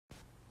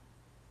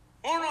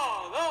Uno,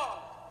 dos,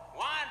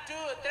 1, 2,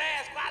 3,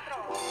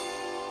 4.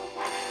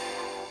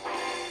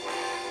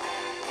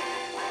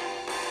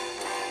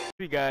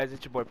 Hey guys,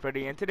 it's your boy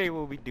Freddy, and today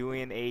we'll be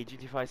doing a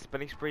GT5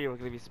 spending spree. We're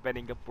going to be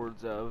spending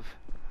upwards of,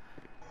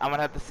 I'm going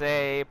to have to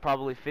say,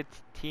 probably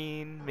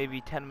 15, maybe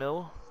 10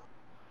 mil.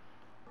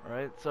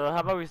 Alright, so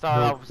how about we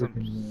start off with some...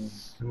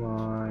 Come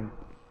on.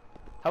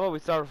 How about we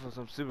start off with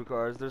some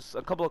supercars? There's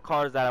a couple of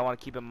cars that I want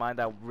to keep in mind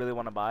that I really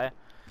want to buy.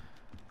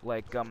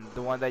 Like,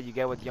 the one that you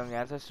get with Young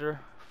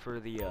Ancestor for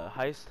the,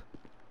 heist.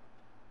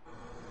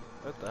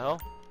 What the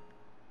hell?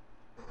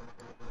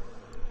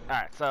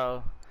 Alright,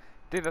 so...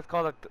 I think that's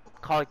called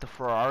like the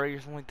Ferrari or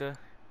something like that.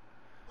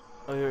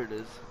 Oh, here it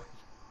is.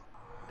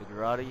 The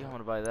Garati, I want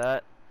to buy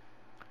that.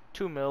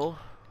 2 mil.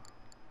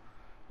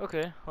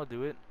 Okay, I'll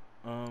do it.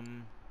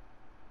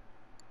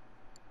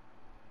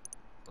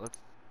 Let's.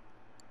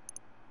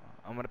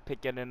 I'm gonna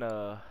pick it in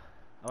a.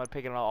 I'm gonna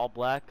pick it in all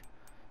black.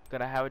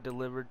 Gonna have it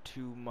delivered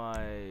to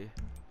my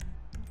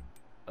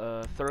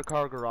third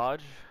car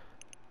garage.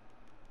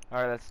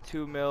 All right, that's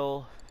 2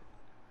 mil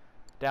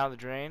down the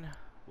drain.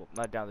 Well,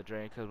 not down the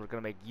drain because we're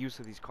gonna make use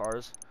of these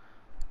cars.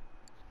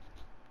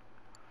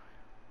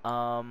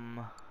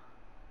 I'm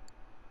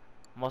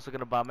also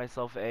gonna buy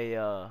myself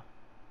a.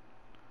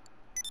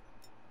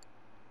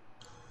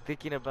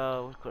 Thinking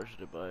about what car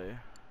should I buy?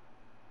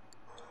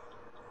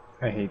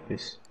 I hate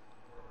this.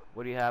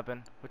 What do you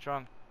happen? What's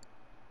wrong?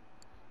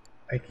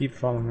 I keep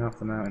falling off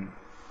the mountain.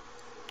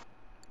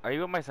 Are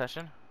you in my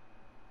session?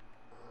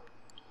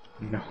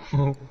 No.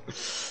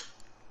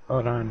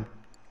 Hold on.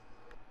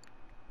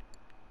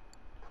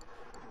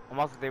 I'm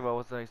also thinking about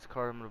what's the next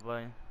car I'm gonna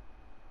buy.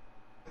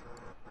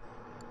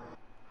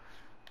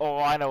 Oh,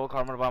 I know what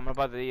car I'm gonna buy. I'm gonna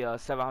buy the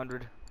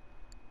 700,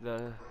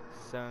 the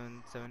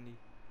 770,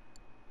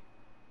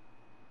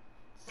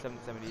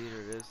 770.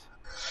 Here it is.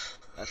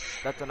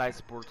 That's a nice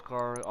sports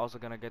car. Also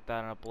gonna get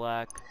that in a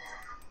black.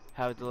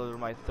 Have it delivered to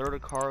my third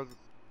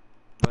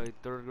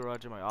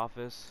garage in my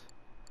office.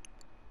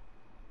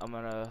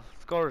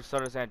 Let's go to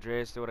San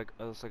Andreas. See what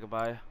else I can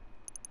buy.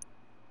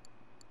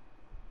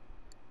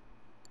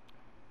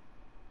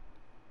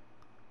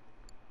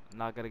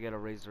 Not gonna get a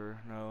Razor,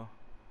 no.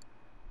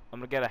 I'm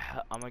gonna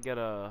get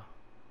a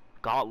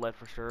Gauntlet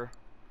for sure.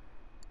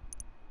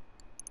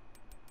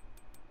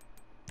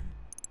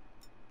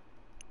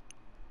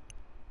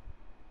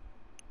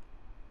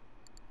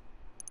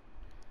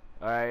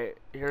 Alright,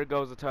 here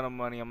goes a ton of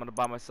money. I'm gonna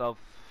buy myself.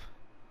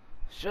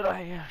 Should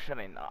I? Should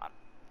I not?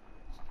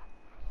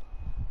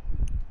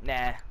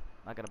 Nah,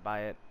 not gonna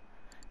buy it.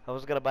 I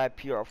was gonna buy a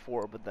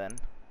PR4, but then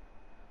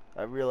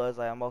I realized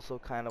I am also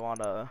kind of on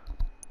a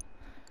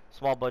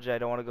small budget. I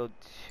don't want to go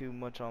too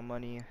much on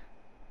money.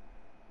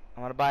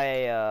 I'm gonna buy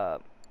a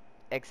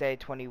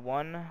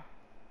XA21.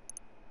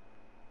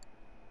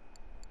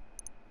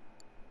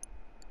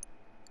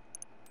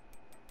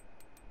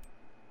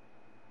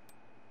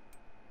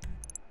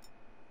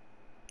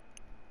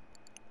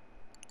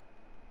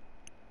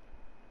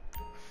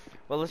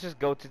 Well, let's just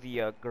go to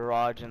the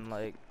garage and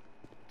like,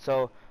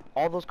 so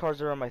all those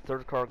cars are in my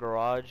third car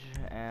garage,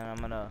 and I'm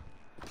gonna,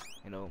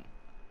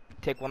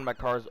 take one of my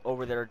cars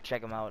over there,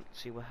 check them out,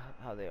 see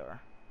how they are.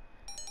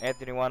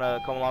 Anthony, wanna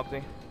come along with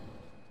me?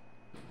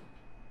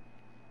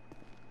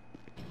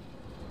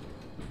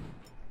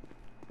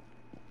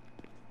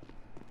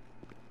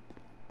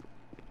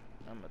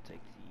 I'm gonna take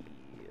the.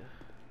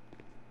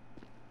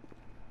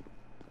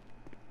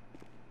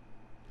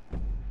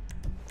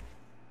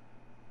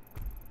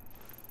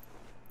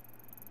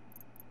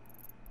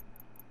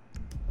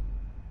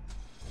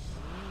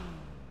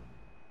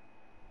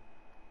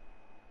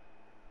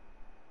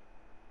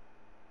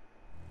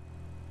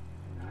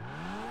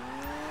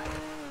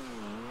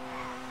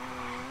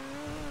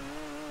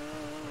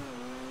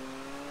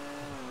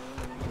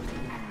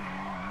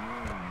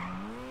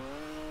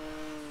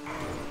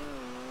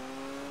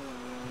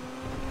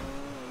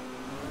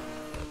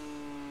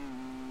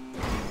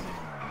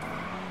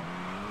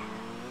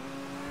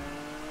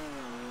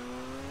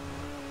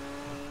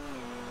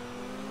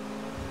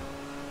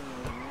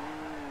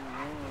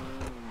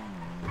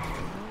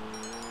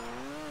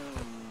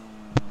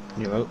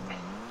 Yellow.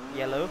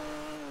 Yellow?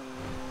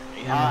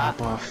 Yeah, I'm gonna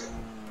hop off.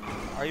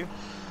 Are you?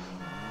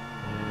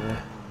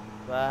 Yeah.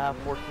 So I have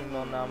 14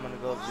 mil now. I'm gonna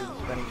go up to the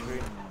spending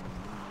spree.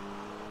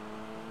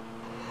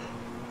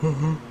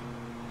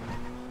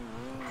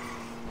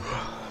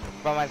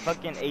 But my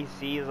fucking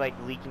AC is like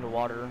leaking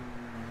water.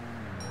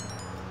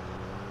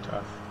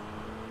 Tough.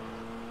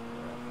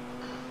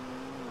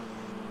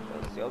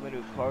 That's the only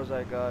new cars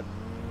I got.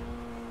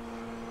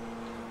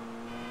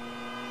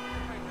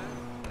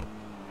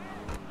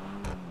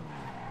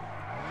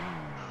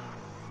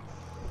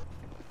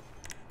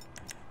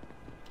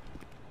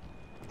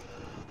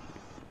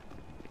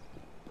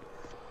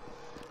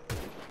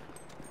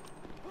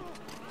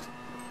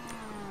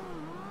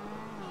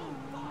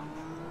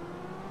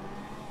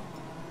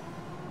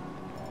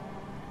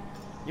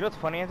 You know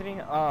what's funny, Anthony?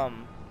 Yeah. Hold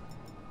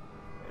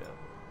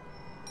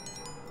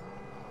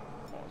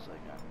on a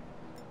second.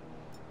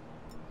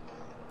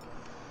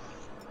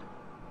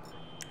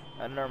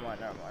 Never mind,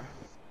 never mind.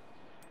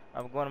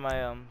 I'm going to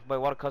my wait,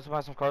 want to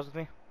customize some cars with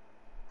me?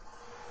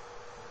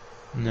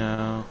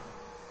 No.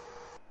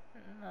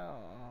 No,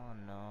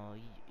 no,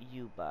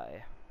 you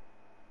buy.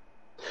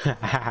 No.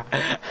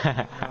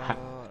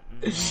 No,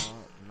 no,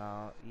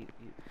 no, you.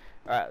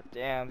 Alright,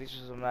 damn, these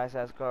are some nice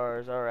ass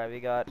cars. Alright, we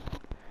got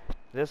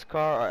this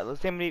car. Alright,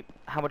 let's see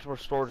how much more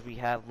storage we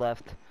have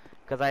left.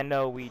 Because I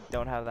know we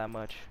don't have that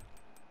much.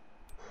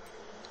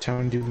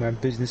 Trying to do my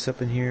business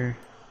up in here.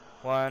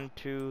 1,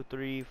 2,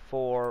 3,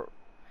 4.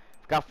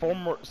 We've got 4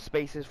 more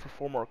spaces for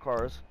 4 more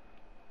cars.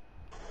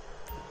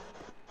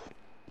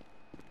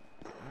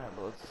 Alright,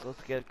 but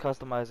let's get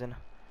customizing.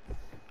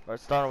 Alright,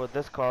 starting with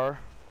this car.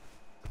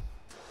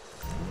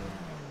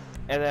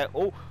 And then,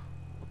 oh,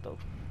 what the?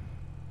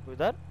 Who's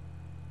that?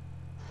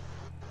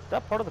 Is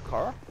that part of the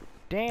car?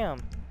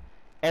 Damn.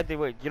 Anthony,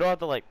 wait, you don't have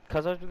to like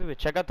customize with me, but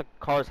check out the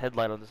car's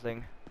headlight on this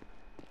thing.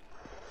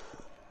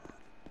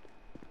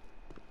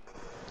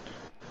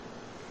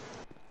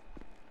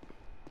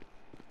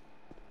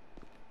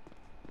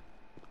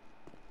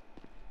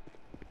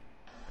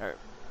 Alright.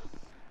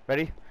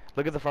 Ready?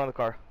 Look at the front of the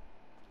car.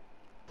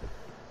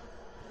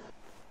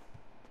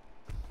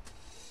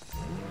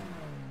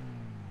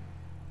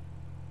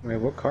 Wait,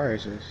 what car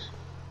is this?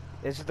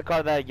 This is the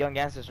car that young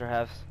ancestor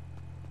has.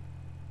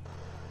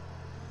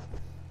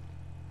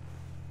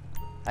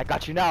 I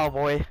got you now,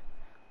 boy.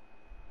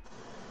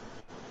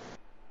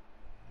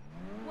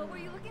 What were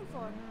you looking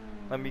for?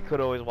 I mean, you could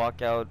always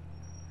walk out.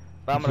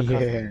 But I'm gonna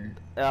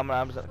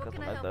I'm just gonna What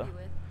can I customize help though. you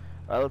with?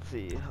 Alright, let's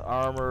see.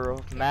 Armor,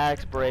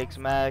 max, brakes,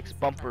 max,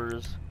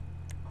 bumpers.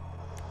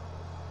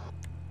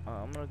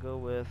 I'm gonna go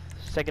with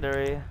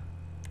secondary,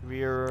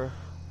 rear,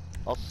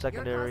 also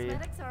secondary. Your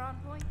cosmetics are on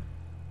point.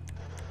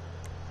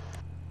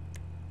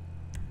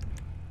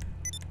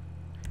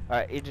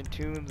 Alright, engine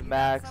tunes, You got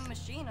max. some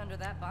machine under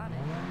that bonnet.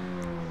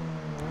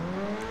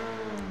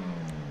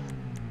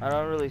 I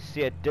don't really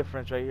see a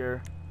difference right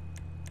here.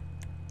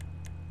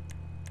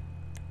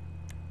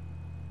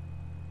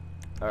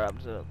 Alright, I'm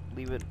just gonna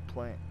leave it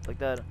plain like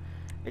that.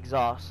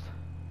 Exhaust.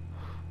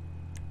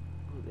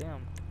 Oh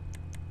damn.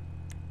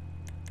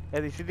 Yeah,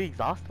 do you see the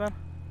exhaust, man?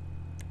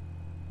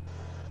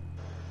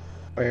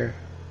 Where?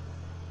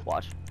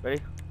 Watch.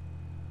 Ready?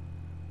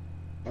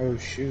 Oh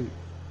shoot.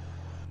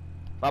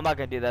 I'm not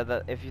gonna do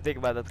that. If you think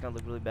about it, that's gonna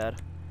look really bad.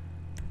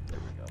 There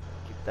we go.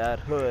 Keep that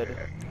hood.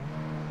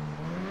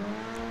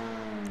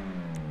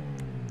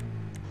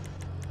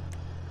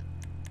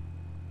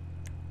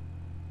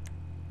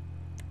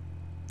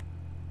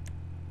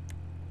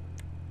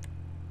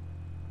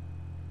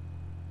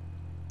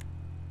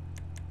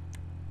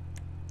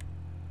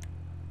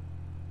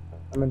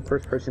 I'm in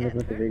first person looking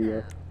at the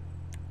video.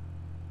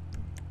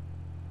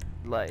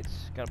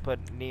 Lights. Gonna put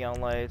neon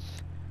lights.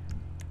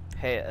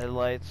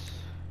 Headlights.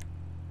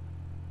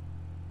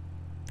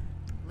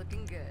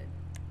 Looking good.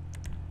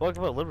 Oh, I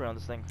can put a livery on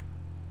this thing.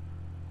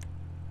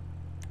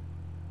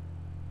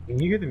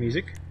 Can you hear the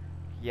music?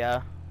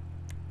 Yeah.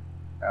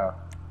 Oh.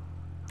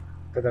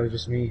 Thought that was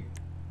just me.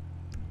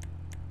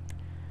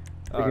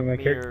 Look at my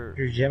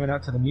character jamming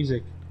out to the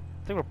music.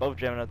 I think we're both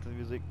jamming out to the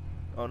music.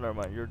 Oh, never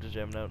mind. You're just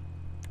jamming out.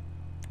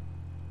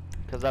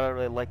 Because I don't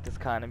really like this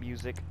kind of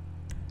music.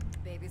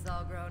 Baby's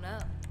all grown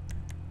up.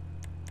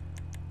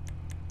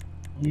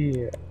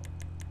 Yeah.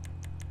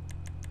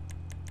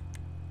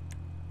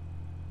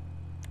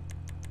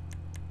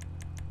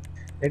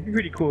 It'd be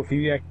pretty cool if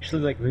you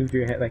actually like moved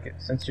your head, like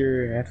since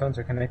your headphones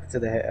are connected to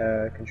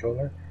the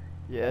controller.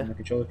 Yeah. And the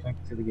controller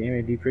connected to the game.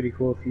 It'd be pretty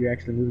cool if you're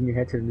actually moving your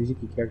head to the music.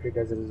 Your character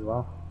does it as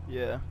well.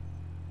 Yeah.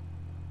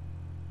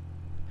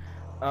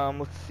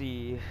 Let's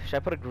see. Should I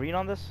put a green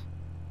on this?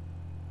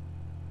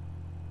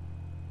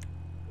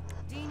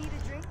 Do you need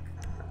a drink?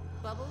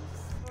 Bubbles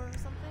or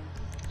something?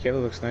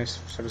 Yellow looks nice.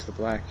 So does the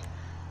black.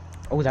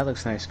 Oh, that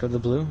looks nice. Go to the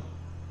blue.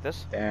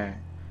 This? Yeah.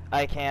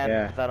 I can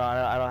Yeah. put that on.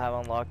 I don't have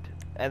unlocked.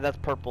 And that's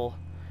purple.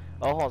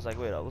 Oh, hold on a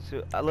second. Wait, let's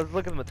see. Let's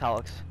look at the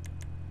metallics.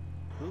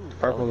 Ooh,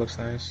 Purple looks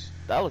nice.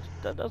 that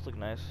does look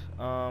nice.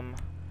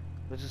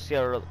 Let's just see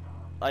how it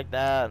like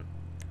that.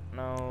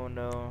 No,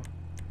 no.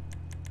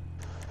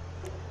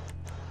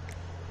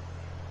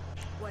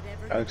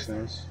 Whatever. That you looks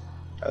decide. nice.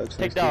 That looks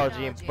nice. too.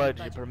 Technology and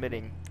budget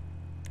permitting.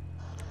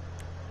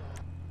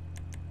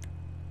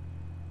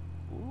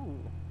 Ooh.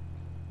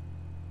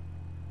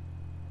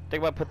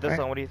 Think about put this Alright.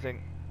 on. What do you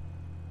think?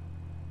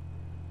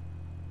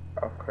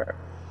 Oh crap.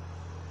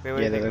 Wait, what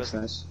do Yeah, you that think looks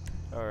nice.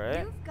 All right.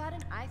 You've got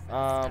an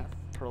iPhone stuff.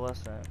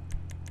 Pearlescent.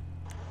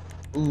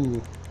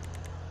 Ooh.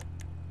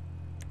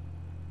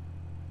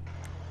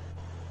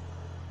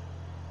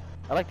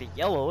 I like the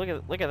yellow.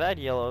 Look at that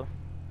yellow.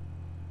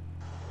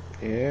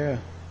 Yeah.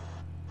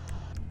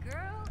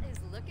 Girl is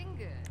looking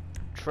good.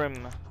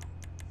 Trim.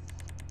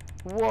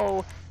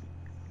 Whoa.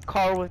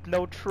 Car with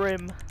no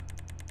trim.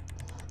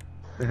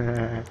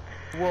 Whoa.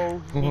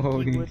 Whoa,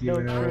 Yankee you with no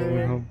giving it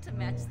away. trim. To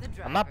match the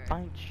driver. I'm not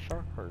buying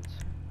shark cards.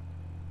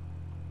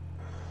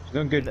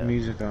 Don't get the No.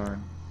 music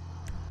on.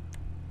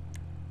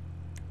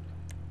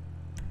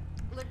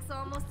 Looks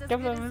almost as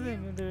Come good as on,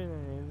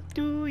 you.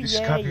 do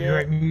Just yeah,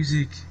 copyright yeah.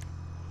 music.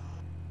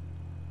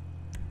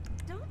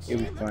 You'll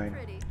be She looked fine.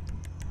 pretty.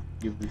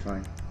 You'll be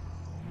fine.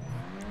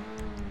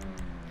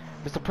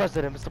 Mr.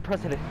 President, Mr.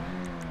 President.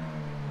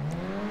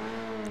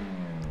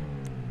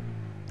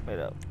 Wait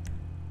up.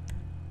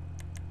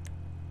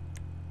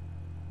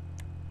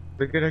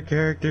 Look at our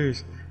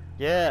characters.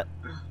 Yeah.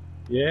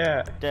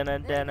 Yeah. Dun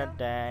dun There you dun go.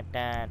 dun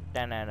dun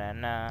dun dun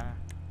dun dun.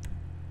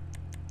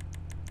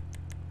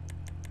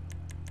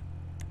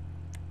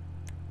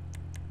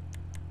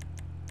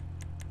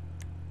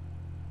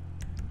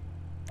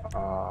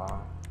 Aww.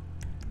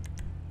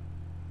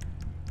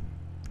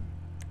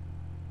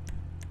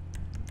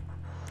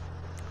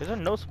 Is there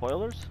no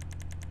spoilers?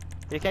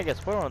 You can't get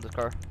spoiler on this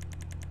car.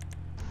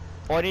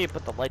 Oh, I need to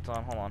put the lights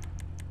on. Hold on.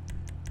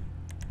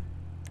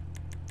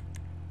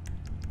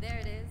 There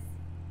it is.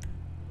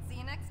 See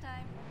you next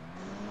time.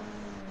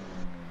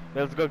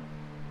 Yeah, let's go.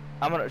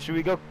 Should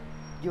we go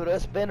give it a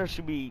spin or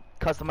should we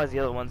customize the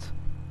other ones?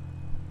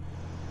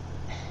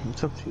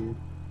 It's up to you.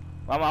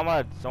 I'm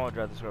gonna someone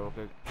drive this car real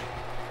quick.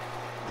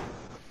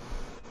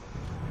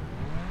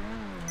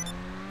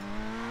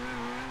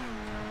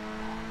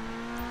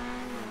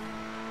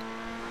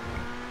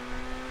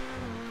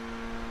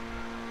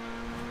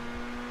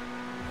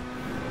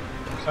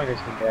 It's not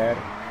gonna be bad.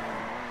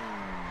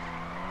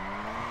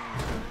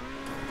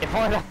 If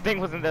only that thing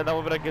wasn't there, that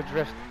would have been a good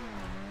drift.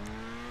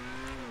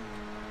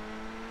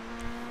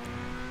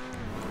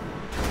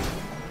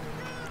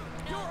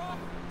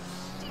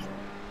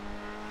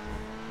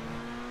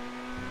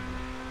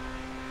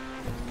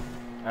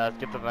 Let's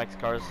get to the next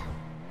cars.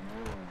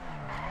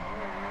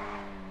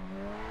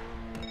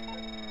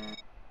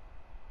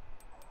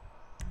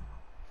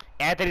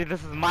 Anthony,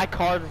 this is my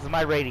car, this is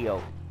my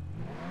radio.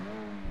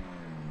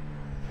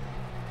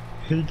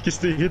 You can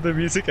still hear the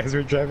music as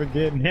we're driving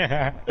in.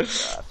 Yeah.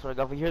 So like,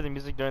 if we hear the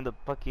music during the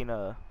fucking,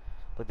 like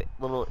the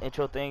little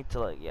intro thing to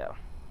like, yeah.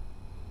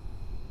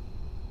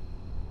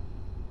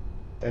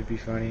 That'd be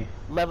funny.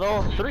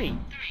 Level 3.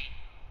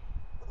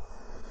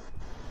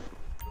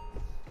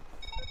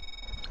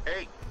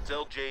 Hey, it's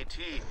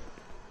LJT.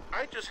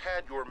 I just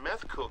had your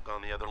meth cook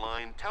on the other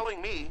line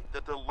telling me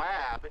that the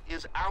lab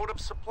is out of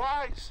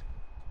supplies.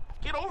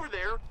 Get over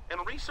there and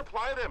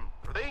resupply them,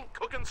 or they ain't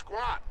cooking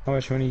squat. How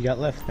much money you got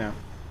left now?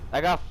 I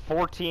got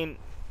 14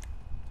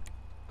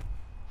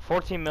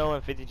 mil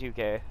and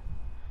 52k.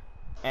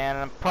 And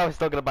I'm probably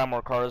still gonna buy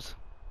more cars.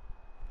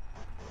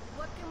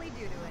 What can we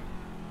do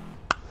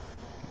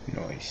to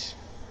it? Nice.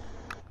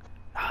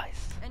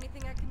 Nice.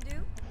 Anything I can do?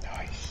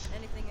 Nice.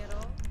 Anything at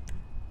all?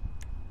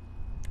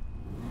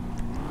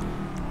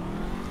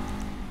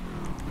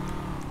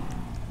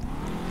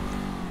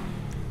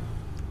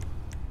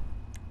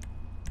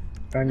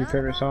 Find your Not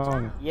favorite a bad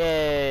song. job.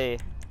 Yay.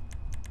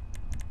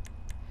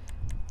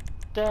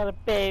 Tell the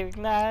baby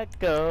not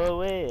go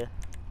away.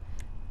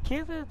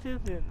 Kiss it to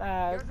the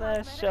eyes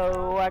that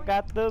show. I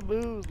got the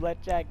moves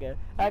like Jagger.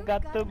 I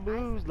got the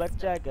moves like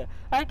Jagger.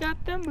 I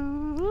got the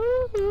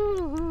moves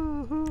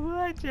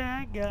like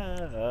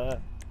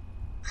Jagger.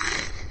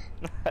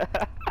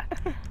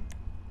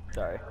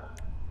 Sorry.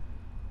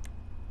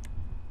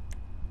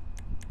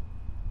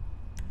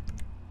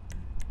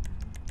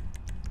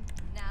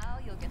 Now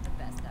you'll get the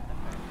best out of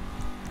her.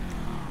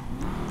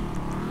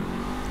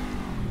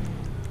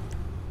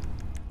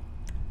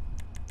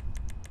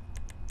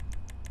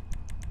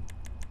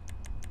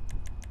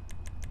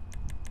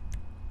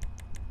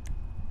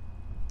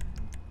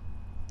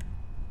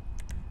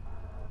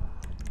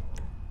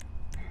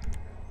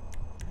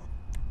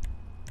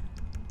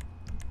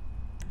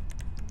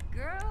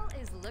 Girl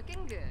is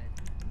looking good.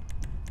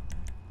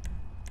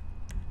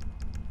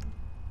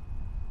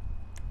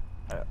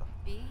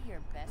 Be your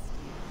best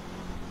you.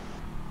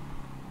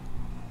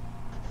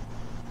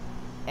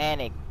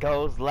 And it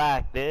goes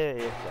like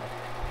this.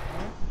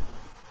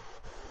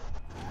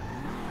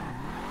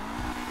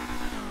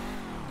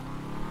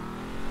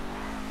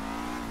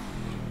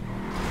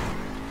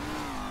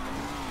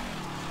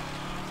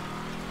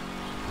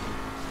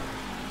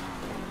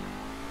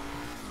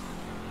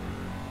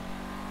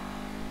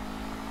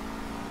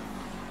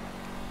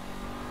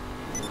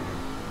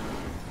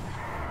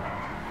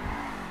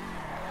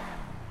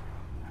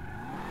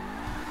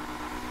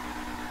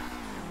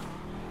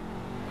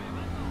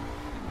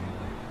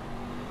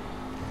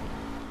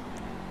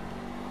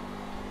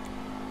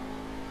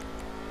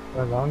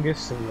 The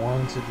longest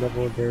wanted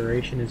level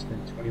duration has been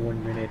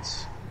 21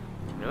 minutes.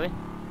 Really?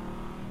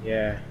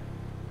 Yeah.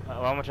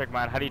 Well, I'm gonna check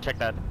mine. How do you check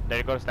that? Did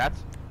it go to stats?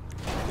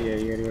 Yeah,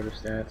 you gotta go to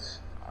stats.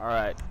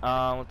 Alright,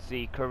 let's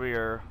see,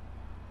 career.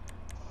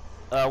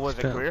 What is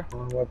it, career?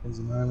 All weapons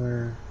and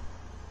armor.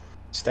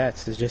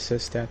 Stats, it just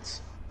says stats.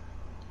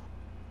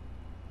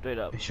 Straight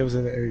up. It shows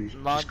just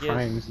Longest-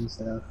 crimes and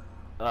stuff.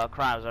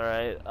 Crimes,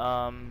 alright.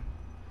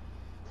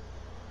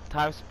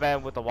 Time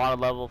spent with the water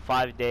level,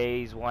 5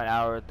 days, 1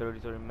 hour,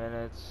 33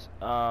 minutes.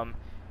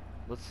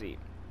 Let's see.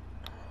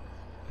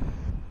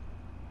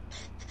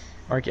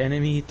 Arc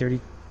enemy,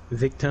 30.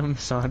 Victim,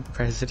 Sod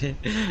president.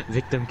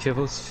 Victim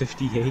kills,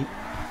 58.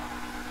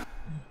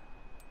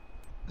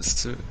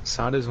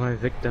 Sod is my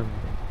victim.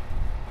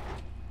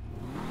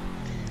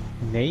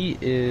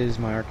 Nate is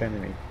my arch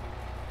enemy.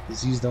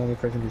 He's the only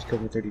person who's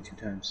killed me 32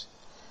 times.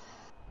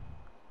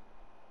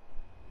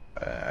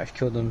 I've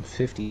killed him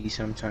 50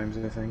 sometimes,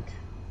 I think.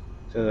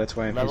 So that's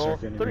why I'm his Level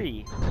arch enemy.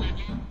 3.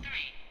 Alright,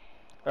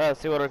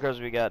 let's see what other cars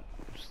we got.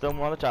 Still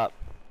more on the top.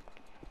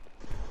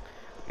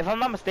 If I'm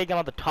not mistaken,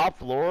 on the top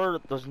floor,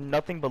 there's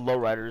nothing but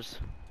lowriders.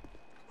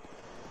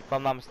 If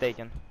I'm not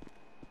mistaken.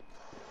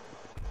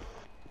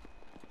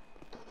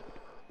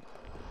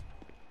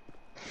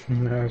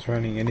 I was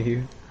running into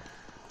you.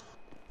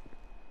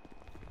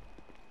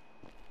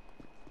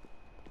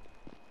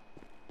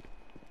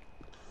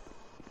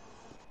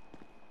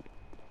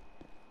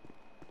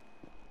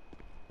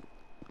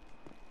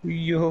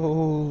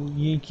 Yo,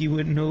 Yankee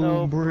with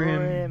no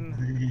brim.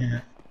 Yeah.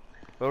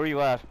 Where were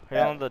you at? Are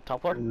you on the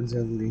top floor? It was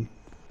ugly.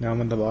 Now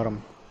I'm on the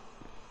bottom.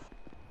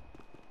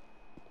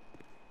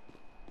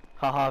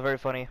 Haha, very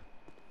funny.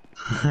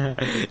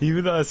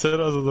 Even though I said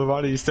I was on the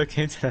bottom, you still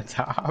came to the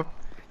top.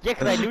 Yeah,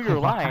 because I knew you were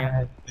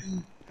lying.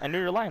 I knew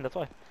you were lying, that's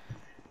why.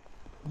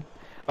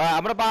 Alright,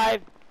 I'm gonna buy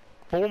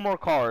 4 more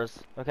cars,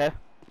 okay?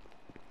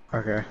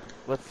 Okay.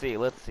 Let's see.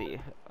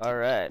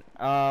 Alright.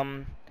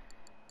 I'm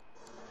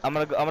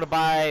gonna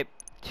buy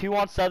 2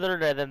 on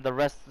Southern, and then the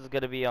rest is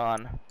gonna be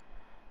on,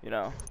 you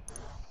know.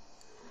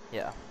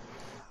 Yeah.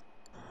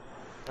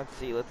 Let's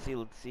see. What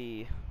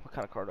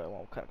kind of car do I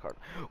want?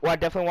 Well, I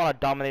definitely want a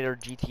Dominator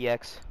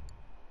GTX.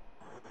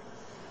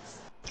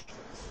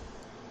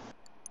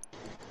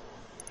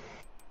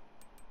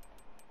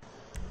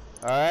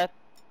 Alright.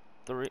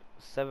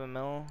 7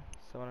 mil,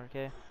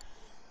 700K.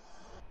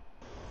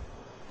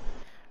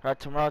 Alright,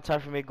 tomorrow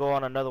time for me to go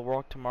on another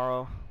walk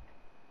tomorrow.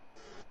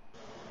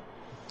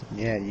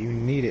 Yeah, you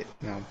need it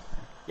now.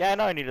 Yeah, I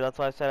know I need it. That's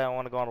why I said I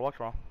want to go on a walk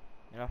tomorrow.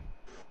 You know.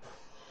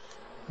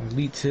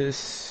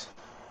 Elitis.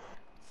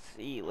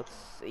 Let's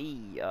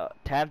see.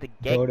 Time to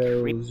get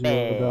Photos, creepy.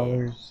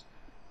 $0.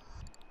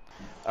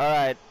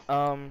 Alright,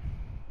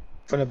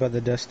 What about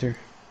the Duster?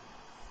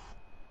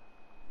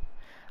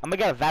 I'm gonna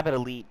get a Vapid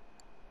Elite.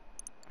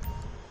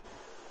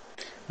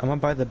 I'm gonna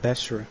buy the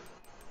Bestra.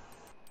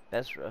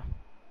 Ezra.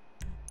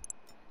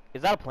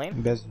 Is that a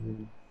plane?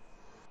 Bestra.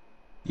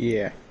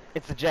 Yeah.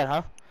 It's a jet,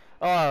 huh?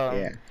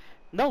 Yeah.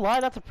 No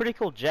lie, that's a pretty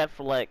cool jet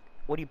for like,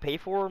 what do you pay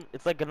for?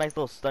 It's like a nice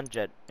little stun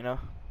jet, you know?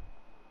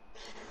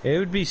 It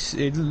would be.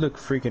 It'd look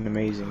freaking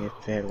amazing if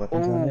they had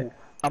weapons on it.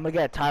 I'm gonna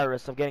get a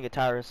Tyrus. I'm getting a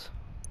Tyrus.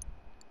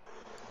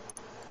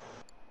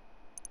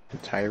 The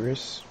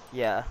Tyrus.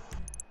 Yeah.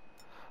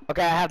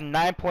 Okay, I have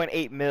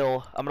 9.8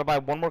 mil. I'm gonna buy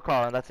 1 more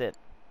car and that's it.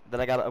 Then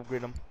I gotta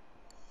upgrade them.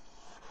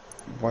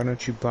 Why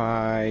don't you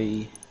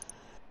buy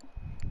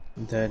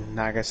the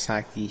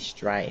Nagasaki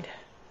Stride?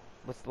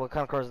 What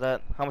kind of car is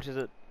that? How much is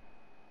it?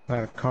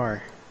 Not a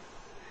car.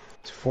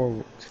 It's a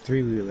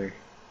 3-wheeler.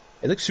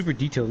 It looks super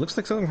detailed. It looks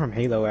like something from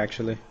Halo,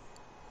 actually.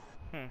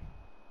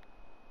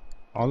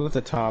 All at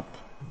the top.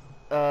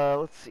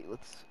 Let's see.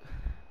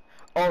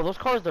 Oh, those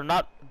cars, they're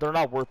not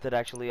worth it,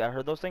 actually. I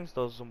heard those things,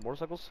 those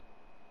motorcycles.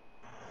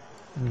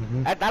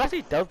 That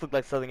actually does look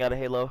like something out of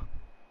Halo.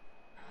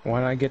 Why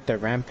not get the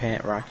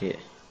Rampant rocket?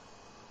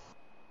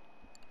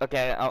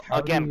 Okay,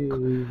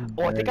 again.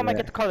 Oh, I think I might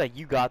get the car that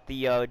you got,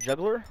 the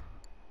Juggler.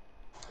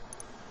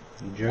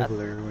 The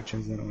Juggler, which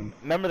is that one?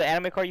 Remember the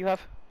anime car you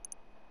have?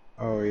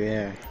 Oh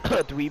yeah.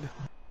 Dweeb.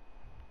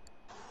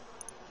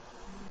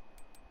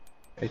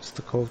 It's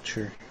the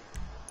culture.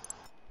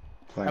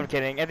 I'm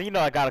kidding. And you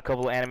know I got a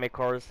couple of anime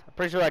cars. I'm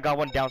pretty sure I got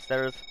one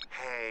downstairs.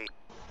 Hey.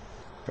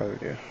 Probably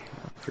do.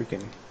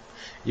 Freaking.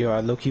 Yo, I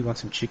low-key want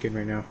some chicken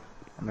right now.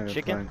 I'm not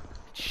Chicken?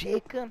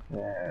 Chicken?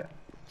 Yeah.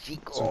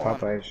 Chicken. Some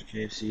Popeyes,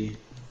 KFC.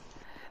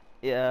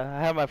 Yeah,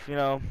 I have my, you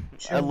know,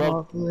 I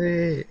love.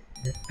 Chocolate.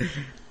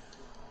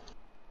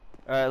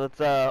 Alright, let's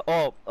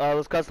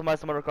customize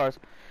some other cars.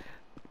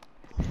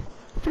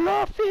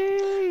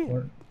 Fluffy!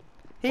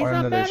 He's Or a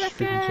another freaking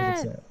chicken mannequin!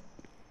 sandwich.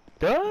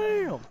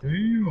 Damn!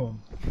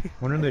 Damn.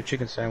 One of their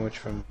chicken sandwich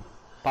from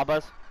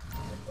Popeyes?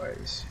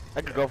 Popeyes.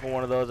 I could go for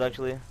one of those,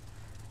 actually.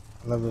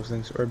 I love those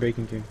things. Or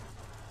Bacon King.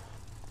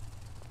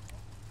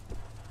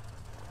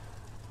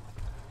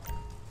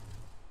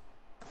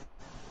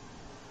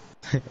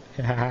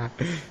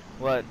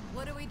 What?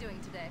 What are we doing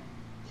today?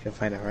 You'll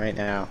find out right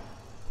now.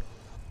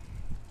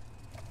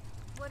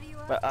 What are you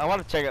up But I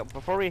want to check it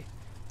before we.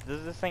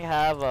 Does this thing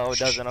have? Oh, it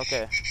doesn't.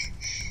 Okay.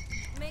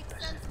 Makes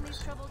sense in these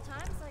troubled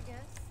times, I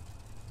guess.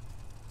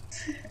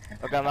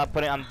 Okay, I'm not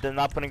putting I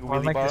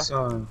wheelie like bar. the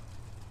song.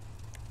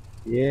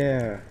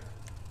 Yeah.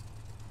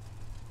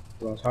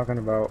 That's what I'm talking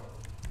about.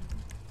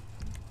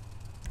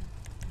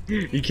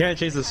 You can't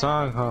change the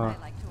song, huh? I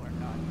like to work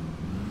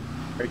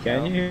on. Or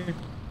can you?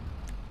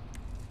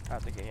 I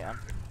think I can.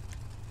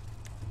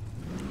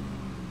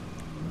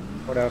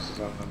 What else is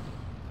on?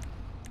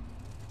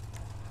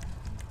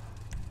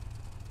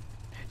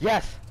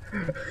 Yes.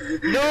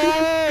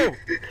 No!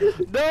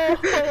 No!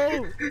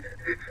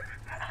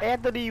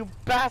 Anthony, you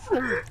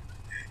bastard!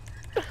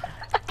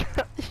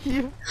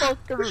 You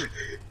fucker!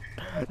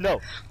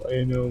 No.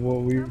 I know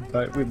what we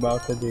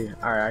about to do.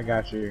 Alright, I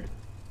got you.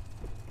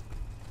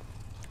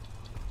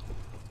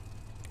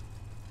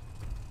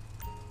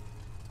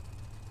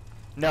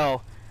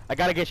 No, I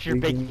gotta get your We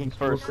bacon can cake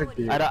smoke first. it,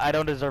 dude. I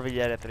don't deserve it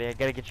yet, Anthony. I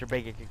gotta get your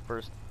bacon cake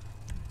first.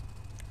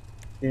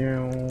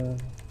 Meow.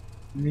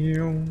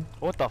 Meow.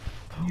 What the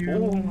f? Meow.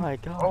 Oh my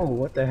god. Oh,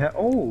 what the hell?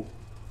 Oh!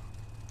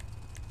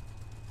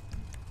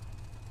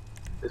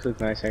 This looks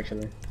nice,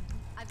 actually.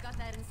 I've got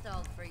that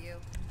installed for you.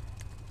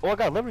 Oh, I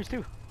got liveries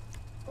too.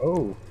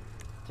 Oh,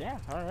 Yeah,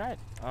 alright.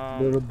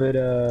 a little bit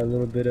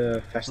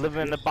fast. and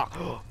Living in the furious. box.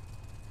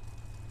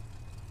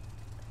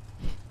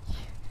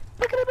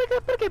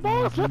 Look at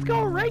balls. Let's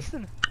go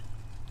racing.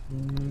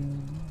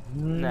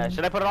 Nah,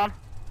 should I put it on?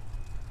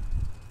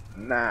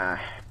 Nah.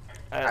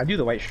 I do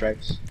the white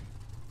stripes.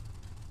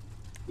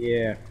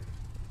 Yeah.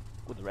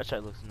 Ooh, the red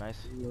stripe looks nice.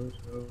 Hold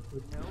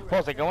on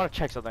a second, I want to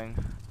check something.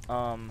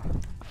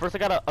 First I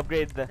gotta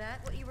upgrade the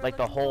That what you were like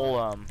the looking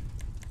whole for?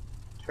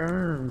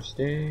 Term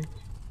stick.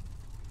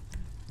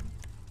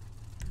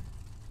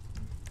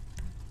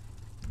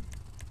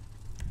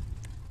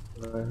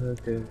 I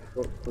hooked it.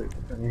 Put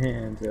my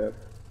hands up.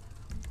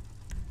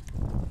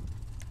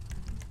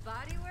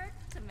 Bodywork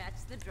to match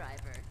the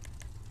driver.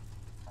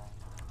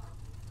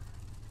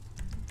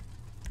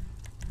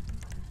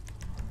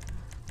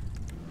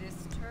 This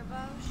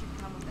turbo should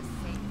come with a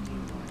safety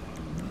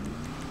warning.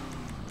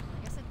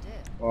 I guess it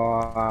did.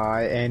 Oh,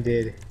 it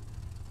ended.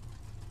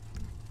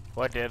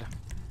 What did?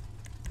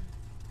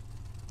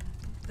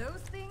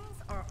 Those things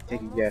are Take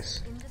a almost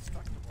guess.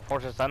 indestructible.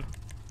 Fortune Sun?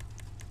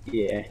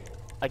 Yeah.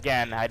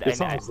 Again, This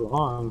song's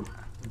long.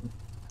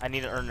 I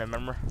need to earn it,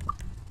 remember?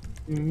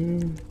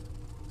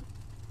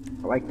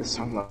 I like this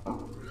song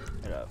though.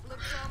 Yeah.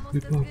 Looks almost We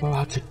as got good a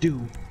lot as to you.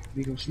 do.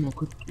 We gon'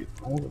 smoke a bit,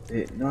 all of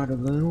it, not a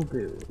little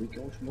bit. We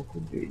gon' smoke a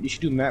bit. You should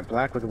do matte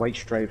black with white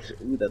stripes.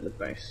 Ooh, that look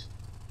nice.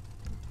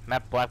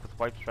 Matte black with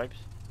white stripes?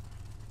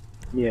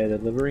 Yeah, the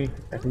livery.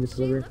 I think it's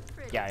She livery. looked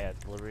pretty. Yeah, yeah,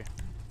 delivery.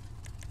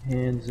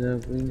 Hands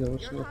up, we gon' Your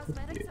smoke a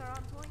cosmetics bit. are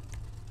on point.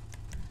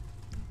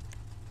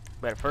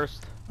 But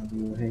first,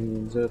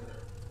 Hands up.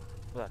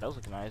 that does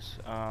look nice.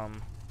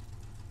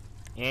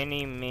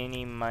 Any,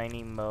 mini,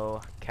 miny,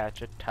 mo,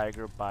 catch a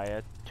tiger by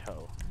a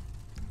toe.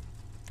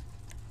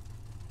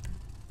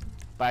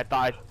 But I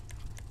thought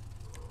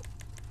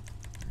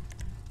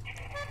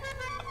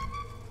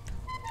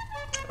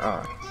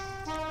Ah,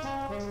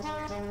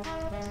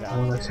 no.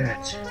 oh, that's it.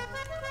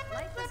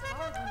 Life is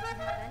hard when you can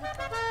have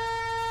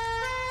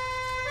anything.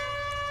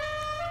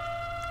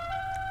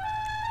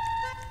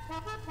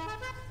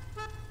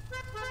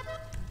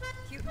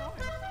 Cute horn.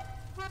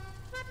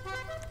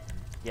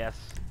 Yes.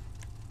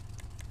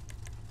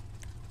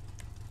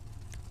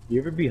 You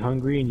ever be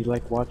hungry and you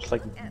like watch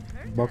like At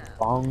her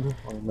mukbang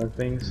or other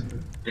things?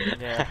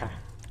 Yeah.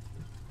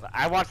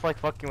 I watched like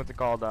fucking what's it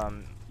called?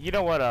 You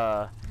know what?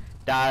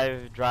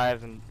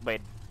 Drives and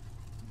wait.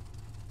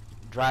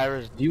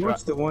 Drivers. Do you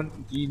watch the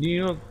one? Do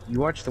you know? You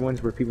watch the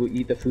ones where people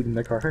eat the food in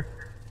the car,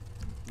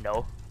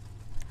 No.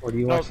 or do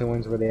you No. watch the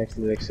ones where they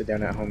actually like sit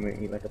down at home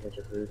and eat like a bunch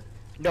of food?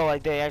 No,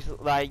 like they actually,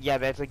 like yeah,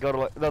 they actually go to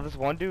like, no, this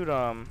one dude,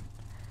 I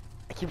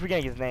keep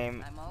forgetting his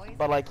name, I'm always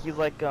but like he's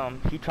like,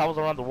 he travels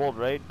around the world,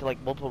 right, to like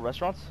multiple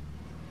restaurants,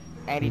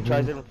 and he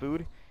tries different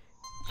food,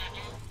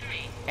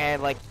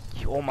 and like,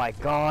 oh my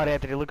god,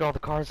 Anthony, look at all the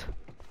cars.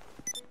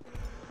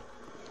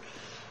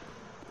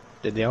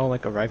 Did they all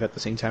like arrive at the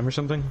same time or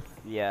something?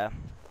 Yeah.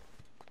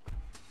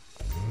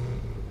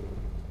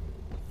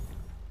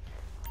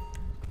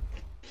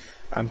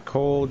 I'm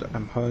cold,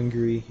 I'm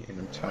hungry, and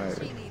I'm What tired.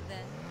 do you need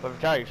then? But if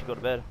you're tired, you should go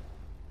to bed.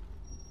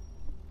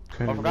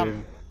 Kinda I forgot.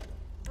 weird.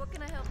 What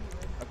can I help you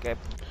with? Okay.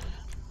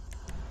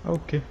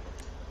 Okay.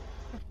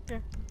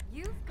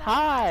 You've got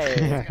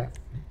Hi.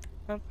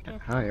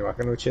 Hi,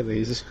 welcome to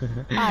Chili's.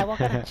 Hi,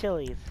 welcome to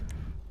Chili's.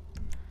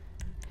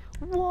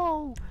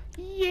 Whoa,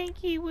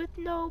 Yankee with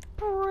no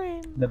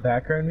brim. The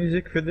background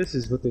music for this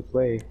is what they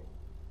play.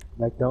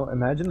 Like, don't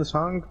imagine the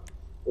song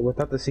but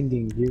without the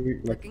singing. You're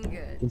like, Looking you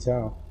good. can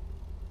tell.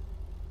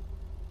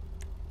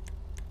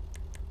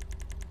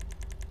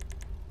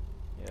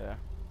 Yeah.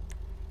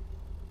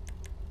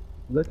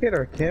 Look at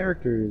our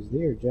characters.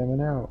 They are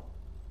jamming out.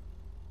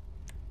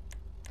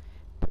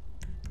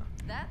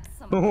 That's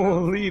some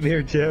Holy,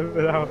 they're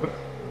jamming out.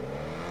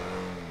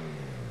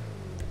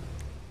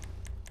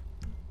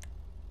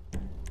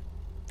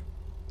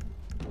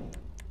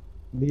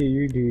 Look at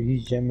your dude.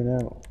 He's jamming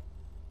out.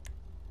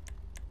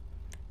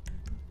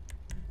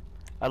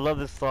 I love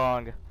this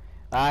song.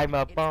 I'm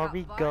a It's got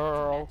Barbie bark to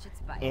girl match its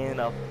bite. in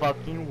a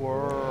fucking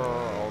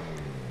world.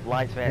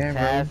 Life's Damn right.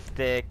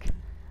 fantastic.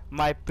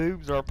 My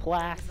boobs are It's all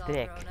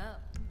plastic. grown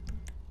up.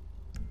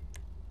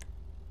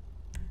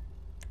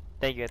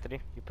 Thank you, Anthony.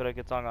 You put a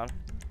good song on.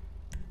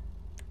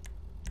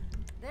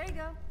 There you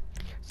go.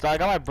 So I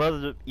got my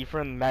brother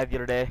Ephraim mad the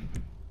other day.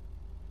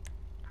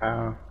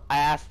 How? I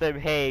asked him,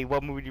 hey,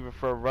 what movie do you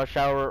prefer, Rush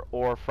Hour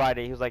or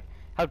Friday? He was like,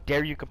 how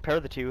dare you compare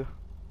the two?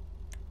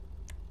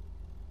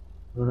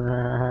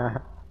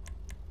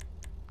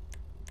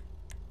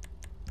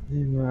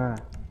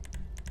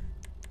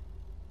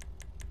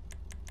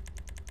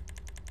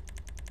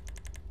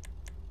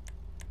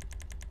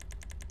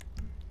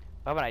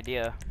 I have an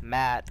idea.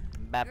 Matt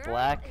Girl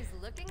Black. is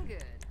looking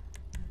good.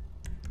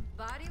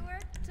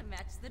 bodywork to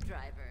match the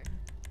driver.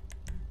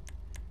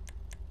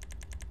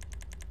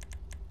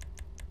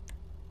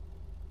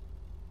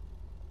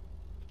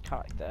 Kinda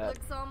like that.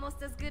 Looks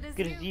almost as good as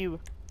Good as you.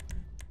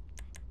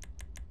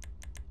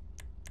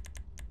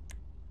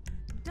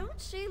 Don't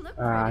she look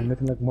pretty?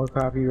 Nothing like more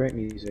copyright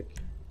music.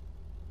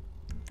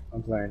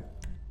 I'm playing.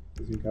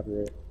 Isn't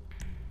copyright.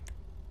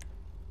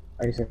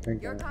 I just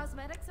think Your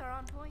cosmetics are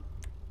on point.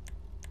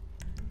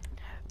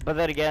 But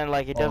then again,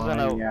 like it doesn't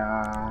Oh,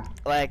 yeah.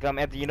 like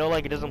Anthony, you know,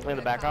 like it doesn't play in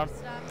the When background. cops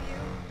stop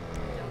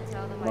you, don't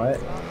tell them I What?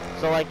 installed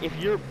it. So like if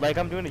you're like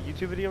I'm doing a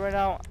YouTube video right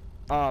now,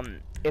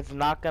 it's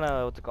not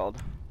gonna what's it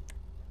called?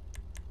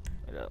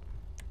 Wait up.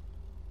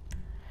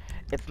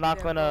 It's not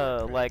They're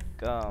gonna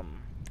bulletproof.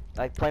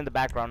 like play in the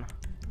background.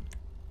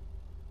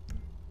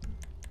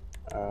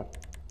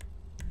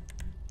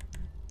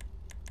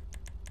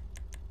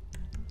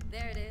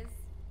 There it is.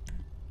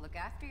 Look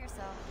after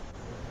yourself.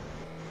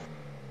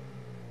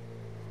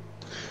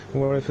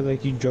 What if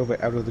like you drove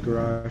it out of the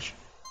garage?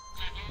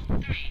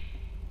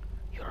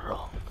 You're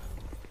wrong.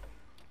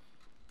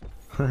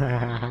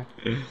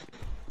 Gay,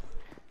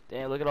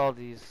 Damn, look at all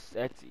these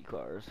XE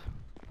cars.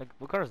 Like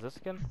what car is this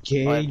again?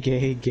 Oh,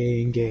 gay,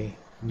 gay, and gay.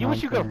 you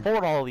wish you could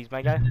afford all of these,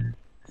 my guy.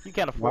 You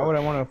can't afford. Why would I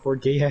want to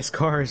afford gay ass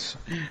cars?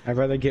 I'd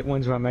rather get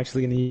ones where I'm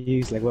actually gonna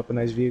use like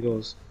weaponized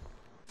vehicles.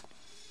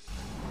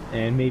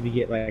 And maybe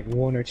get like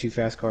 1 or 2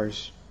 fast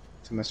cars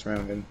to mess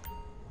around in.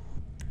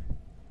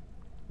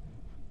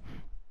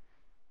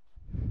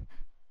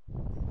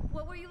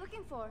 What were you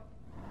looking for?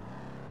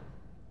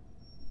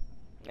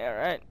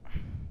 Alright.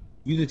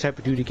 You the type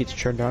of dude that gets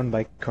turned on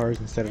by cars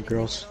instead of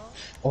girls.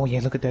 Oh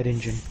yeah, look at that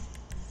engine.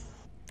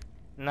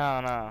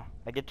 No, no.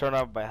 I get turned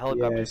off by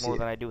helicopters Yeah, more see.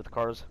 than I do with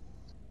cars.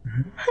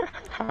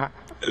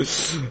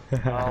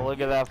 Oh,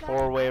 look at that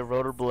 4-way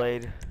rotor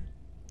blade.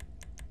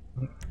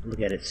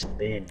 Look at it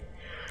spin.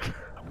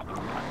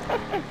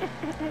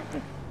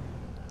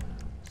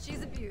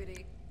 She's a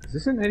beauty. Is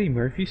this an Eddie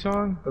Murphy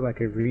song, but like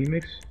a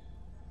remix?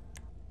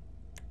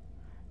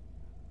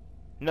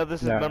 No,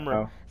 this is No, remember.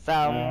 oh.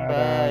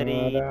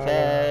 Somebody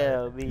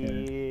tell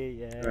me.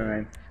 Yeah.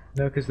 Alright.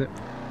 No, cause the...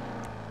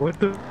 What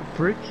the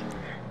frick?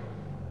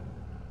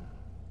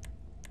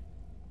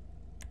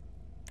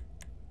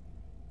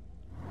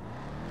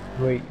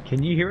 Wait,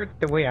 can you hear it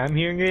the way I'm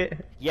hearing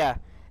it? Yeah.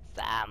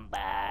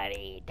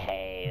 Somebody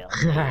tell.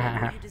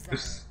 What you desire.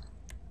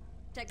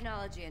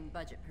 Technology and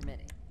budget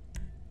permitting.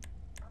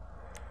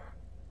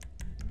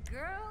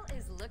 Girl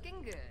is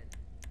looking good.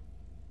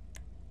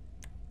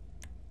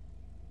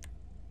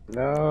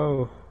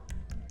 No.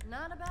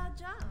 Not a bad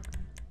job.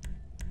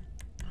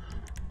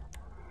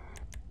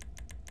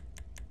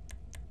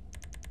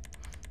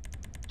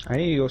 I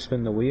need to go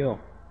spin the wheel.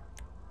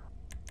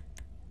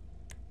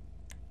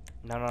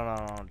 No, no, no,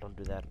 no, don't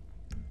do that.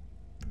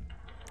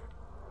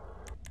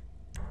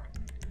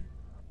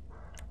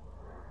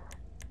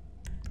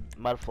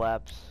 Mud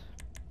flaps.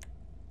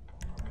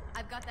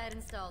 I've got that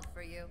installed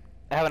for you.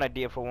 I have an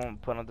idea for what I'm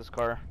putting on this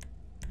car.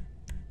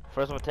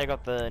 First, I'm gonna take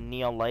out the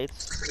neon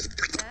lights. Is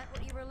that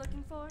what you were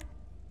looking for?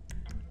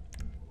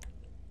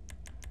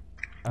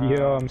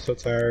 Yo, I'm so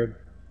tired.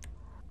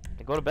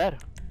 Go to bed.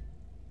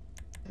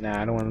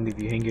 Nah, I don't want to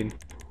leave you hanging.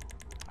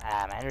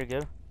 Ah, man, you're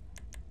good.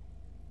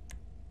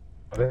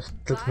 Oh, this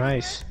looks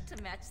nice. Bodywork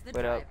to match the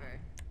Wait up. driver.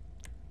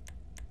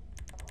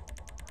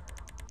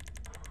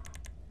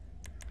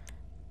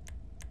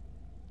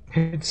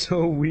 It's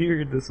so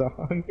weird, the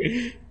song.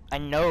 I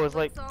know, it's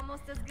like, Looks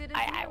almost as good as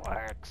I you.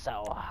 work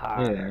so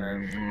hard.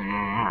 Yeah.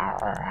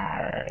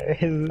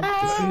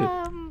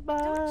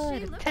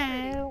 Somebody look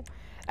tell.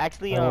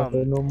 Actually,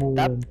 The normal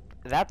one.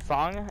 that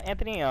song,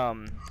 Anthony,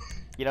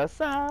 you know,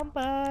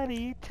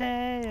 somebody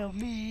tell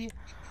me,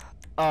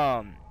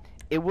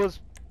 it was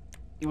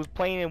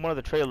playing in one of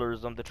the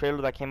trailers, the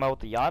trailer that came out with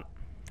the yacht.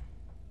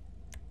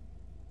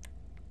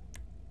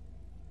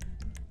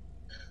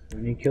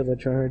 When you kill the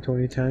charger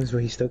 20 times, but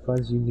he still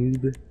calls you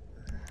noob.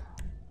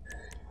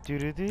 Do you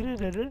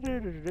need a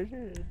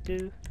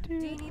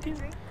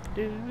drink?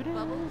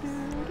 Bubbles?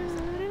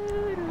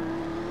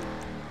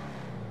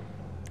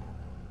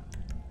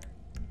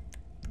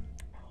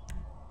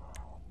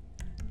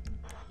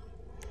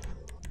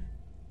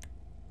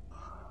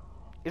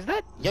 Is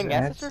that Young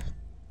That's- Ancestor?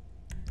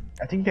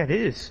 I think that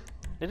is.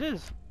 It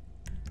is.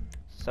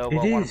 So,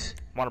 It is.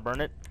 wanna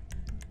burn it?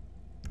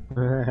 See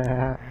you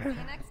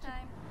next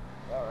time.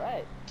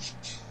 Alright.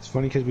 It's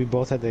funny because we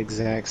both had the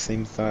exact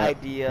same thought.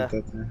 Idea. at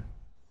that time.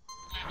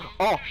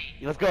 Oh,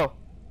 let's go.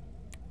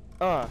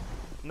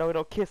 No, we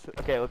don't kiss it.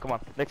 Okay, look, come on.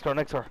 Next car,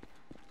 next car.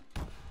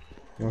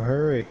 Well,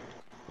 hurry.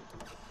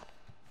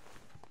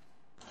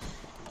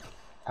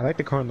 I like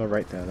the car on the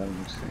right though, that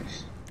looks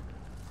nice.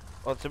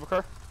 Oh, the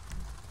supercar?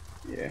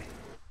 Yeah.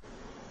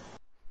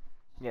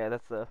 Yeah,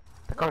 that's the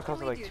car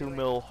costs like 2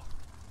 mil.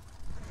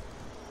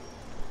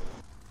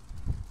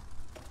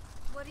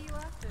 What are you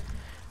after?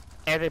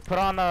 And they put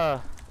on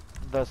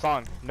the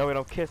song. No, we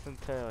don't kiss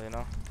until, you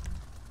know.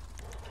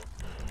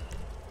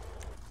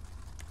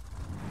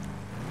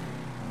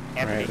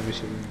 Alright, Anthony. let me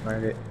see if we can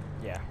find it.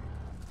 Yeah.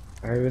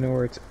 I don't even know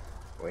where it's.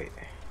 Wait.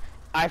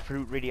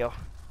 iFruit radio.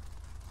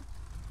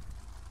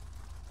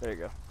 There you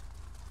go.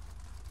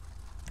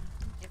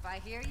 If I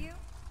hear you,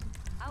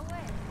 I'll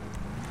wait.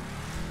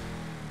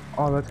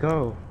 Oh, let's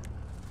go.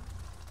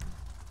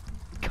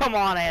 Come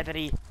on,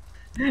 Anthony.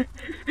 This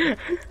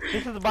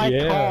is my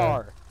Yeah.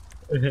 car.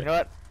 You know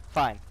what?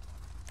 Fine.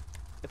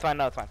 It's fine.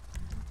 No, it's fine.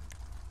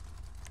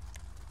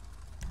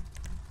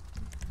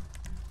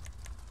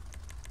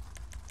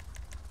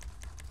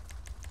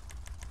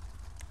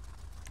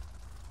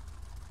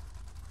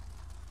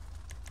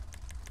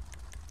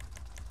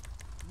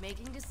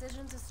 Making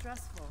decisions is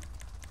stressful.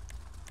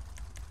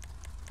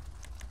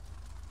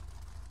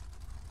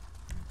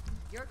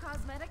 Your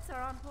cosmetics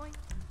are on point.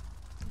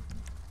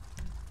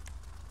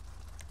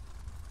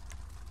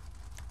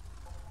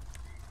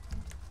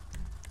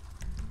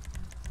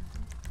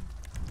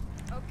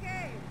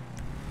 Okay.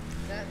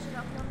 That should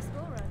help you on the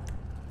school run.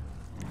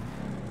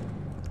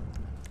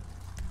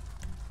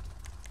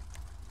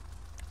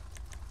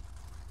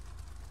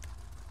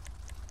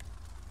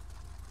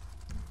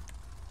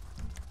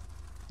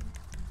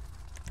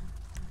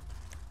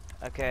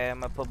 Okay, I'm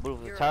gonna put blue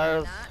You're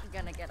tires. not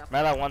gonna get a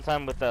Remember that one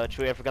time with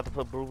Chewy, I forgot to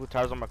put blue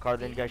tires on my car,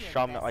 then you guys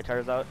shot me my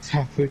tires out?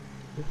 Exactly.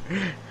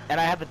 And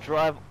I had to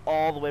drive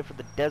all the way from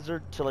the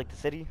desert to like the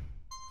city.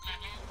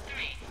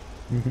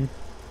 Mhm.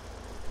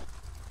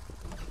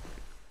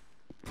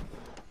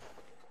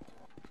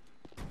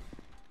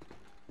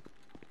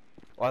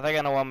 Well, I think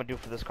I know what I'm gonna do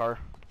for this car.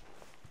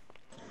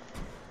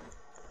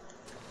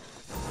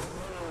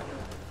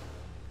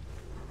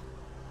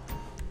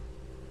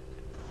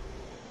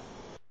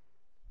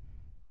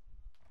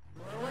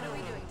 What are we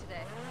doing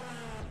today?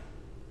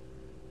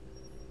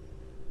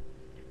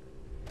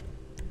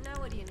 Now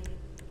what do you need?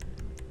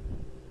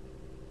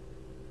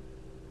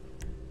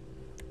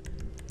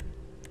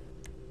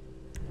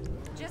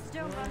 Just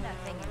don't run that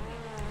thing in me.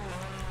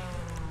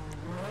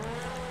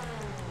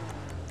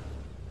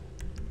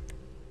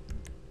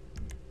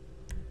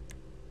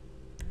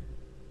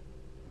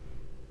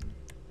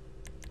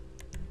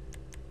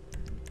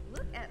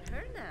 Look at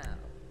her now.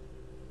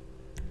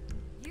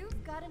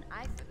 You've got an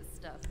eye for this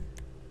stuff.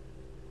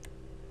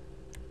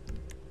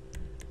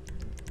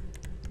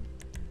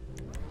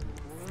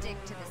 Stick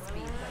to the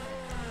speed limit.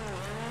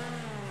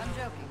 I'm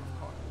joking,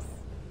 of course.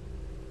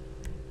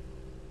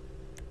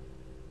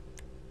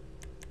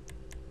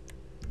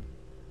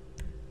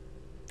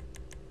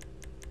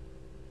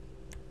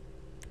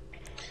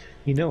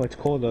 You know it's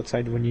cold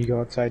outside when you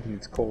go outside and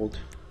it's cold.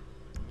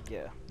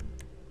 Yeah.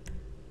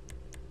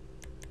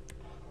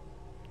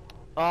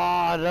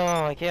 Oh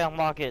no, I can't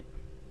unlock it.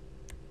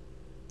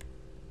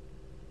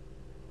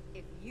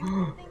 If you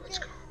can think it,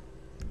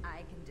 I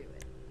can do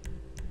it.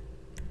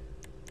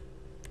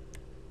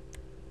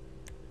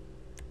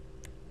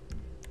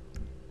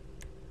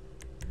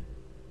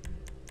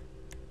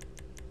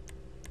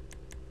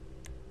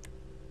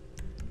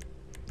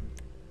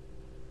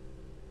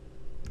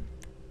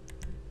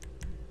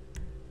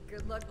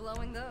 Good luck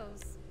blowing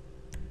those.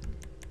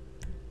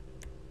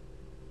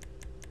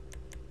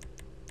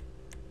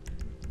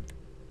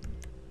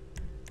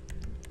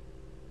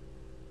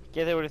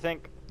 Kathy, what do you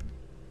think?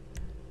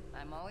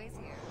 I'm always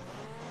here.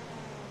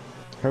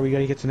 Alright, we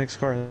gotta get to the next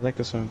car. I like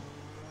this one.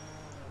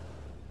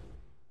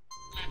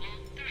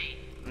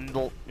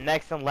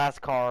 Next and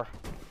last car.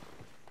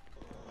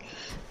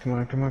 Come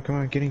on, come on, come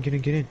on. Get in, get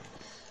in, get in.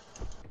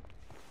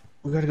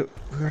 We gotta go.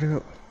 We gotta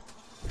go.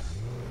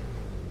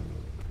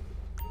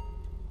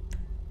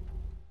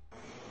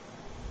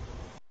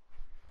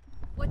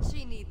 What's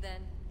she need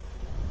then?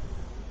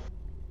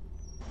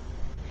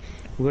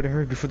 We gotta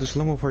hurry before the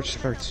slow-mo part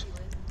starts.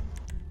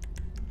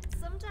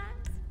 Sometimes.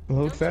 Load don't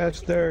you wish you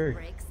faster.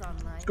 took breaks on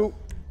life? Go.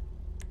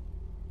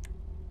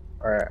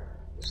 Alright.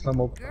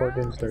 Slow-mo part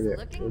didn't start Girl yet.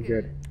 is looking We're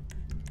good.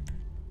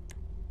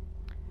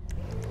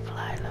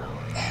 Fly low,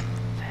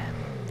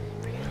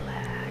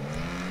 relax,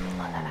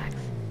 relax.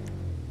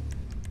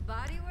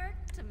 Body work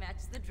to match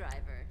the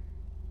driver.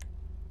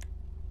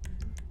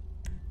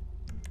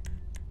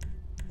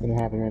 What's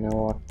gonna happen right now?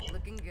 Watch.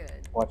 Looking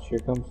good. Watch, here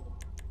it comes.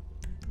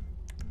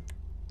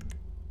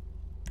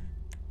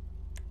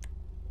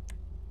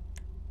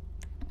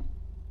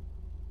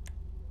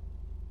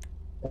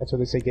 That's what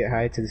they say, get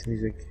high to this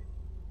music.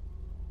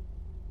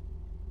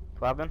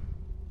 What happened?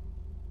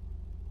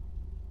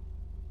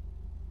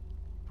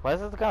 Why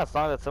is this the kind of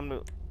song that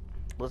somebody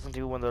listen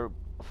to when they're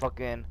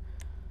fucking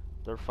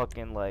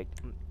like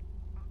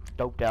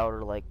doped out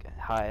or like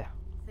high?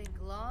 Think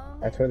long.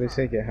 That's and why they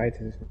say hard. get high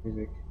to this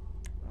music.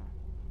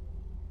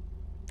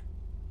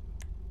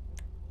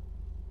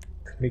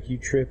 Make you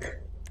trip.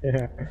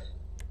 Yeah.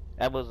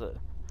 That was a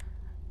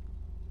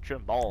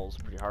trim balls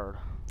pretty hard.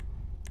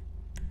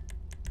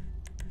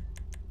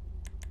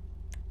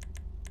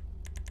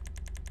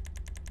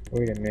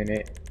 Wait a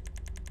minute.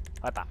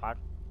 What the fuck?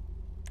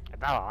 Is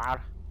that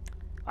allowed?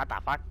 What the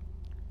fuck?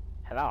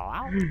 Hello,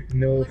 allowed?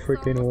 No Looks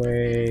freaking almost as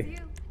good as way. you.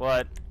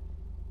 What?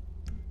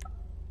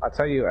 I'll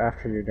tell you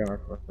after you're done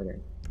recording.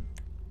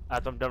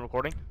 After I'm done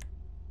recording?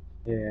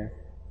 Yeah.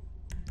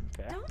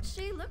 Okay. Don't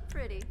she look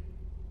pretty?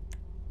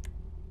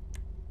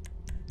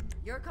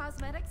 Your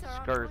cosmetics are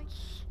on point.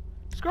 Skirts.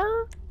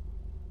 Skirt.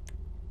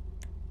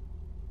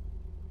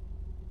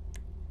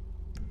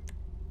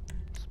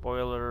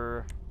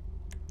 Spoiler.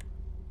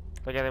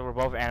 Look at it, we're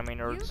both anime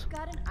nerds. You've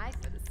got an eye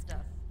for this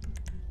stuff.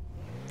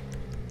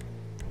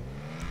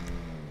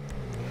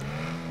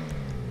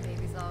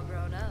 Baby's all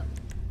grown up.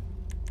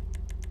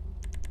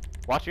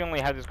 Watch me only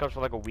have these cards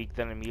for like a week,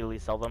 then immediately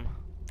sell them.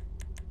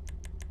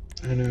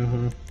 I know,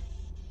 huh?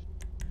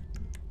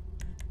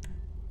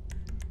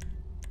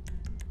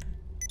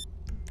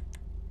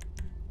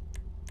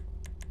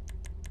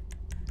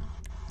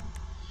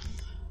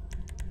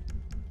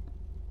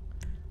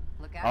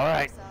 Look out All for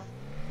right. yourself.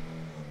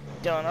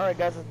 Done. Alright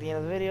guys, that's the end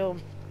of the video.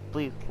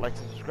 Please like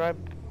and subscribe,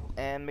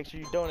 and make sure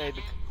you donate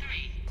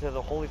to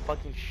the holy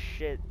fucking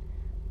shit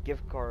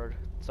gift card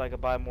so I can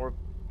buy more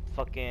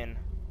fucking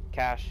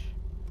cash,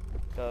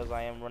 because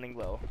I am running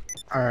low.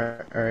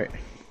 Alright, alright.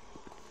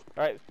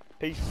 Alright,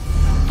 peace.